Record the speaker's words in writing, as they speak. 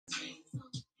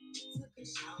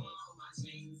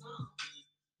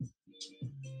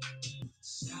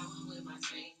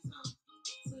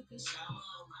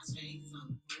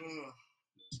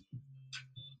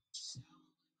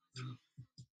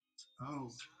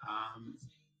Oh,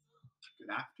 good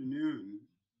afternoon.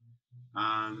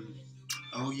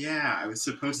 Oh yeah, I was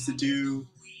supposed to do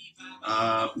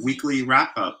a weekly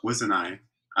wrap up, wasn't I?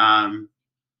 Um,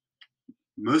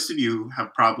 Most of you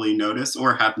have probably noticed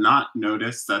or have not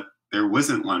noticed that there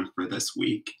wasn't one for this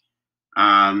week.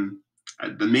 Um,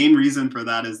 the main reason for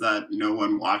that is that no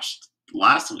one watched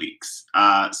last week's.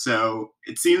 So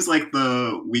it seems like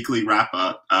the weekly wrap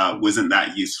up wasn't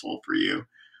that useful for you.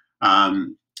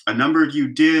 Um, a number of you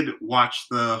did watch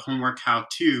the homework how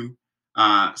to,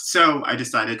 so I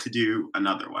decided to do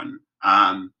another one.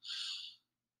 I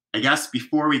guess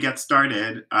before we get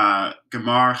started,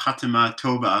 Gemar Chatimah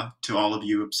Tovah to all of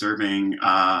you observing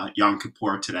Yom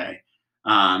Kippur today.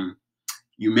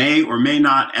 You may or may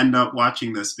not end up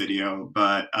watching this video,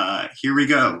 but here we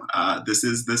go. This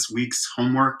is this week's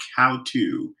homework how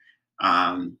to.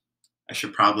 I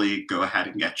should probably go ahead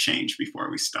and get changed before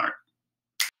we start.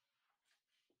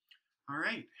 All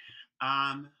right.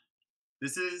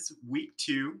 This is week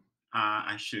 2.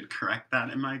 I should correct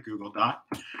that in my Google Doc.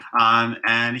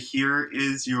 And here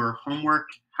is your homework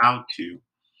how to.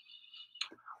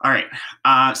 All right.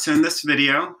 So in this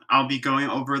video, I'll be going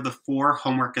over the 4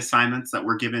 homework assignments that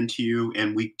were given to you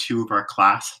in week 2 of our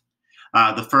class.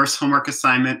 The first homework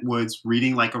assignment was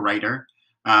reading like a writer.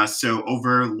 So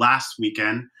over last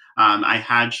weekend, I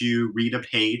had you read a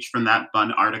page from that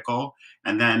Bun article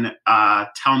and then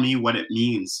tell me what it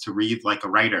means to read like a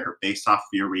writer based off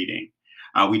of your reading.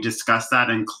 We discussed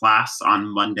that in class on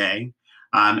Monday.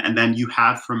 And then you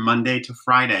had from Monday to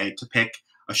Friday to pick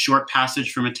a short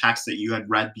passage from a text that you had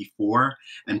read before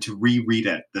and to reread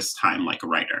it this time like a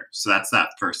writer. So that's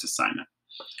that first assignment.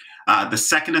 The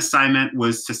second assignment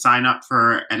was to sign up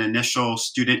for an initial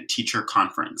student-teacher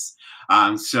conference.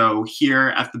 So here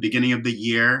at the beginning of the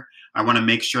year, I want to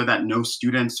make sure that no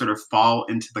students sort of fall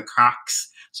into the cracks.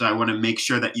 So I want to make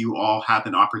sure that you all have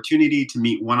an opportunity to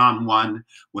meet one-on-one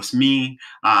with me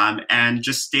and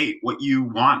just state what you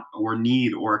want or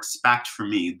need or expect from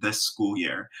me this school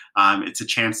year. It's a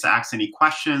chance to ask any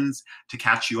questions, to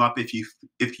catch you up if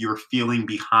you're feeling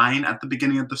behind at the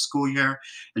beginning of the school year,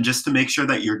 and just to make sure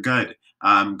that you're good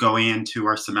going into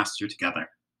our semester together.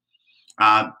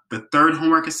 The third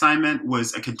homework assignment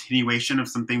was a continuation of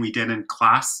something we did in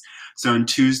class. So on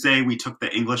Tuesday, we took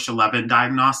the English 11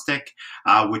 diagnostic,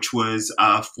 which was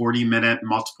a 40-minute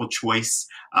multiple choice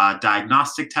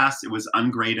diagnostic test. It was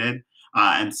ungraded,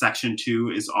 and section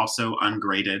 2 is also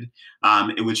ungraded.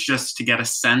 It was just to get a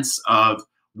sense of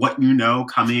what you know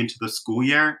coming into the school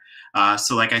year.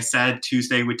 So like I said,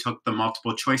 Tuesday, we took the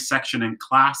multiple choice section in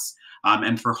class,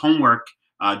 and for homework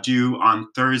due on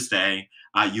Thursday,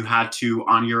 you had to,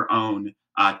 on your own,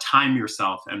 time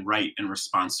yourself and write in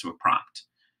response to a prompt.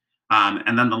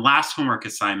 And then the last homework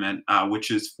assignment,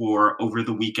 which is for over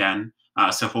the weekend,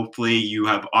 so hopefully you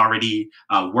have already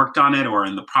worked on it or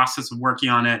in the process of working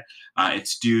on it.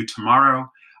 It's due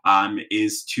tomorrow,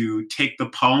 is to take the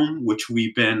poem, which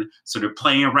we've been sort of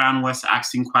playing around with,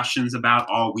 asking questions about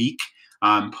all week,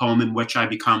 poem In Which I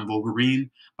Become Wolverine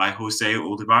by Jose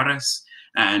Olivares,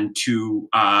 and to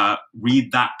read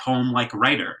that poem like a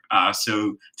writer.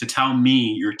 So to tell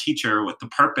me, your teacher, what the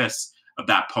purpose of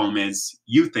that poem is,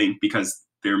 you think, because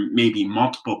there may be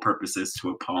multiple purposes to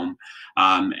a poem.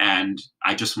 And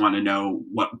I just want to know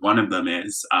what one of them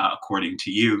is, according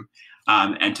to you,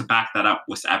 and to back that up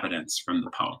with evidence from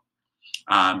the poem.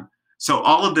 So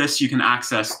all of this you can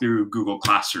access through Google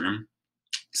Classroom.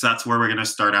 So that's where we're going to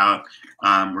start out.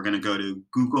 We're going to go to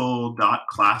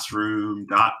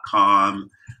google.classroom.com,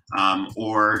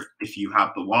 or if you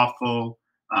have the waffle,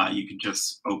 you can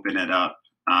just open it up.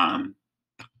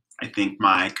 I think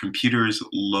my computer's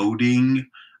loading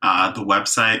the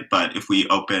website, but if we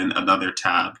open another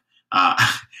tab,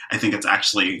 I think it's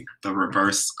actually the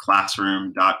reverse,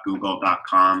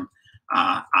 classroom.google.com.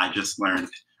 I just learned.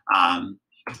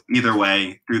 Either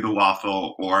way, through the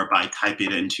waffle or by typing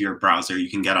it into your browser, you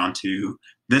can get onto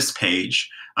this page,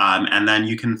 and then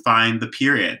you can find the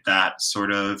period that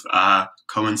sort of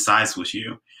coincides with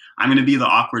you. I'm going to be the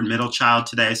awkward middle child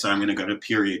today, so I'm going to go to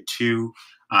period 2.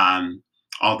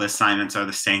 All the assignments are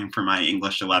the same for my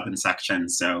English 11 section,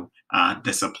 so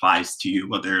this applies to you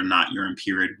whether or not you're in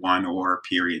period 1 or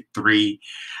period 3.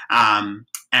 And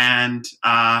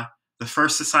the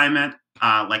first assignment,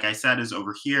 like I said, is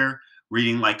over here.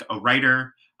 Reading like a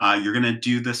writer. You're going to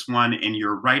do this one in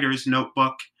your writer's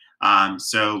notebook.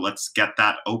 So let's get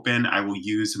that open. I will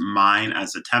use mine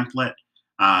as a template.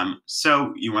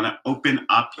 So you want to open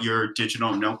up your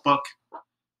digital notebook.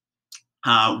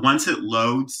 Once it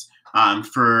loads,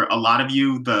 for a lot of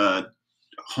you, the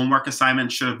homework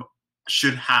assignment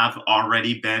should have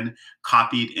already been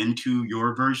copied into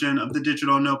your version of the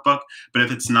digital notebook. But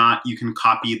if it's not, you can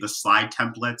copy the slide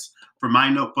templates from my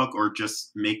notebook or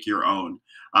just make your own.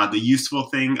 The useful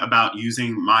thing about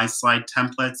using my slide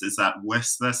templates is that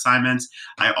with the assignments,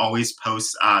 I always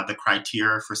post the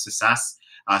criteria for success.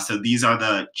 So these are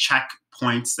the check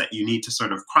points that you need to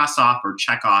sort of cross off or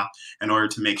check off in order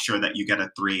to make sure that you get a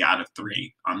 3 out of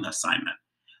 3 on the assignment.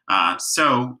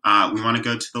 So we want to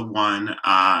go to the one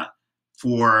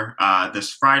for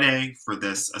this Friday for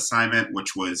this assignment,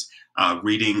 which was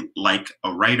reading like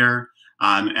a writer.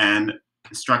 And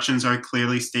instructions are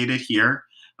clearly stated here.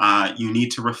 You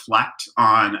need to reflect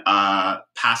on a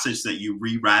passage that you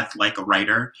reread like a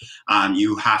writer.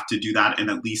 You have to do that in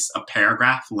at least a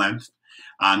paragraph length.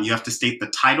 You have to state the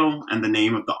title and the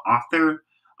name of the author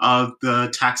of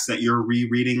the text that you're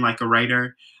rereading like a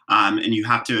writer. And you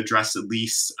have to address at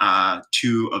least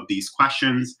 2 of these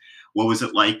questions. What was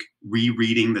it like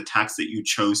rereading the text that you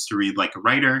chose to read like a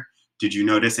writer? Did you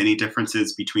notice any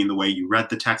differences between the way you read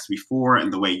the text before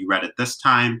and the way you read it this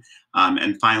time?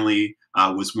 And finally,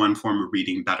 was one form of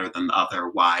reading better than the other?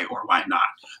 Why or why not?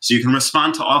 So you can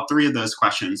respond to all 3 of those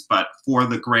questions, but for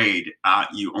the grade,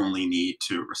 you only need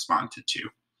to respond to 2.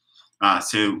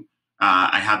 So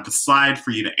I have the slide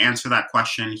for you to answer that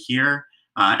question here,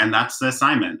 and that's the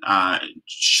assignment.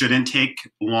 Shouldn't take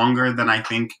longer than I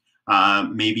think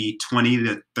maybe 20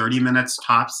 to 30 minutes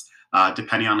tops,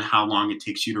 depending on how long it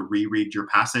takes you to reread your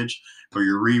passage. But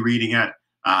you're rereading it,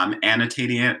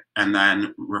 annotating it, and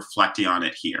then reflecting on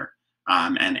it here.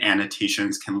 And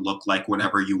annotations can look like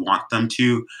whatever you want them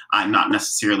to. I'm not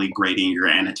necessarily grading your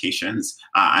annotations.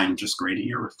 I'm just grading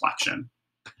your reflection.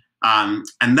 And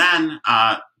then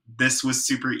this was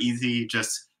super easy,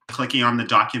 just clicking on the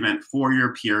document for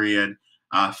your period,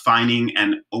 finding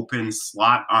an open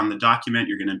slot on the document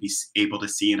you're going to be able to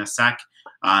see in a sec,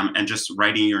 and just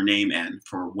writing your name in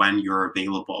for when you're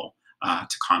available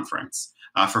to conference.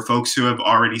 For folks who have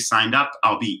already signed up,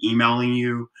 I'll be emailing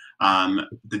you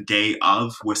the day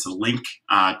of with a link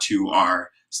to our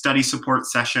study support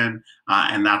session,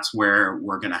 and that's where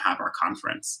we're going to have our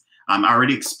conference. I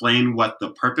already explained what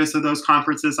the purpose of those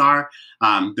conferences are.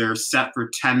 They're set for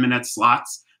 10-minute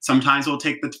slots. Sometimes we'll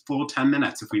take the full 10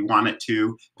 minutes if we want it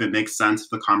to, if it makes sense, if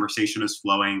the conversation is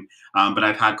flowing. But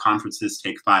I've had conferences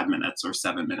take 5 minutes or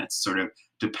 7 minutes, sort of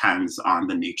depends on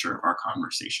the nature of our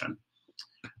conversation.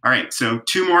 All right, so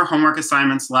 2 more homework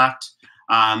assignments left.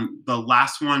 The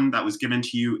last one that was given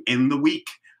to you in the week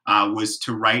was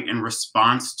to write in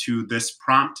response to this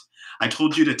prompt. I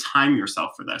told you to time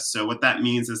yourself for this. So what that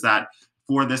means is that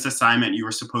for this assignment, you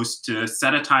were supposed to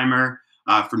set a timer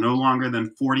for no longer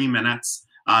than 40 minutes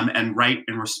and write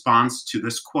in response to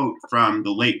this quote from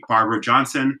the late Barbara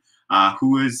Johnson,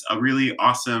 who is a really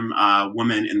awesome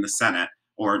woman in the Senate,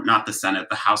 or not the Senate,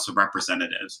 the House of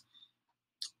Representatives.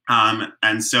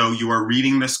 And so you are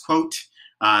reading this quote.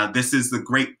 This is the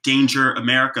great danger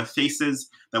America faces,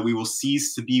 that we will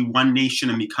cease to be one nation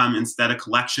and become instead a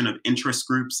collection of interest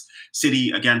groups,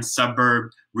 city against suburb,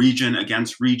 region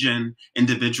against region,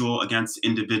 individual against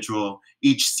individual,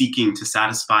 each seeking to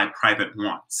satisfy private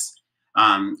wants.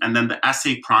 And then the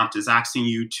essay prompt is asking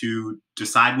you to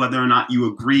decide whether or not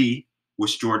you agree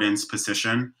with Jordan's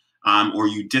position or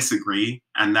you disagree,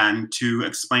 and then to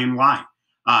explain why.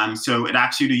 So it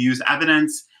asks you to use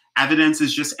evidence. Evidence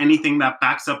is just anything that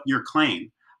backs up your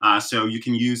claim. So you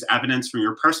can use evidence from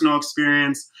your personal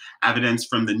experience, evidence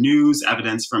from the news,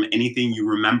 evidence from anything you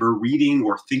remember reading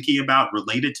or thinking about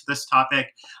related to this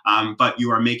topic, but you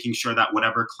are making sure that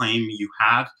whatever claim you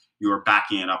have, you are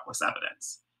backing it up with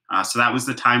evidence. So that was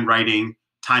the time writing.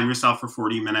 Time yourself for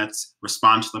 40 minutes,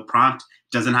 respond to the prompt.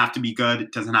 It doesn't have to be good,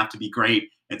 it doesn't have to be great,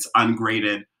 it's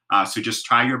ungraded. So just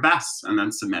try your best and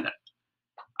then submit it.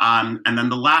 And then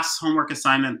the last homework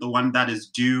assignment, the one that is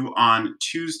due on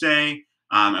Tuesday,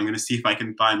 I'm going to see if I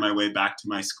can find my way back to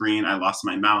my screen. I lost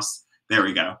my mouse. There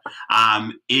we go.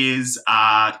 Is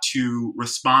to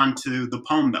respond to the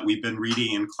poem that we've been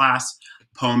reading in class,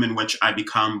 poem in which I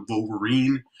become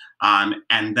Wolverine,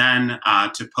 and then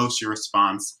to post your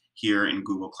response here in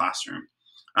Google Classroom.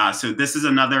 So this is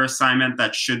another assignment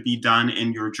that should be done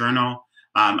in your journal.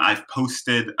 I've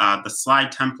posted the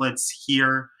slide templates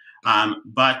here.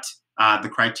 But the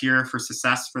criteria for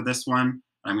success for this one,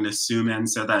 I'm going to zoom in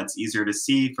so that it's easier to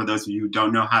see. For those of you who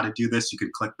don't know how to do this, you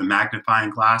could click the magnifying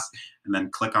glass and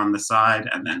then click on the side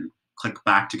and then click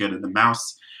back to go to the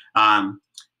mouse.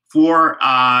 For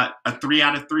a 3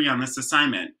 out of 3 on this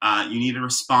assignment, you need to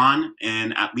respond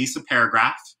in at least a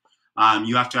paragraph.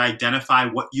 You have to identify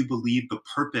what you believe the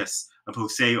purpose of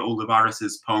Jose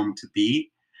Olivares' poem to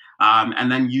be.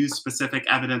 and then use specific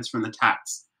evidence from the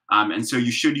text. And so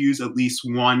you should use at least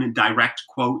one direct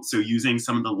quote, so using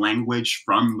some of the language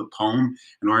from the poem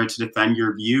in order to defend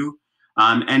your view.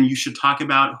 And you should talk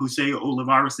about Jose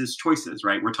Olivares's choices,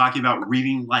 right? We're talking about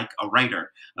reading like a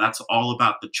writer. That's all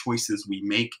about the choices we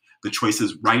make, the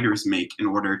choices writers make in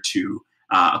order to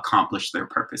accomplish their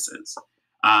purposes.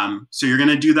 So you're going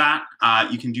to do that.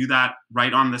 You can do that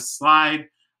right on this slide,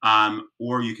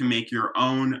 or you can make your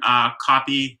own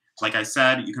copy. Like I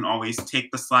said, you can always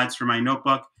take the slides from my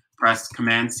notebook, press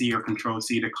Command-C or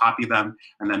Control-C to copy them,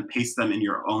 and then paste them in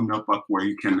your own notebook where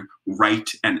you can write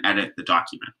and edit the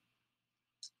document.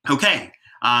 Okay,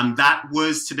 that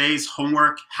was today's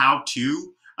homework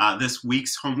how-to, this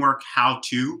week's homework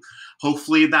how-to.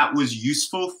 Hopefully that was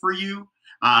useful for you.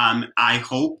 I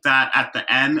hope that at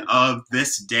the end of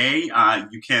this day,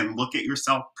 you can look at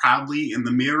yourself proudly in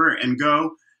the mirror and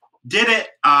go, did it.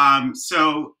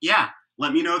 So yeah,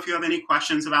 let me know if you have any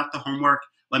questions about the homework.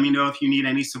 Let me know if you need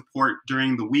any support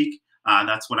during the week.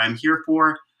 That's what I'm here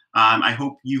for. I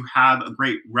hope you have a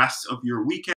great rest of your weekend.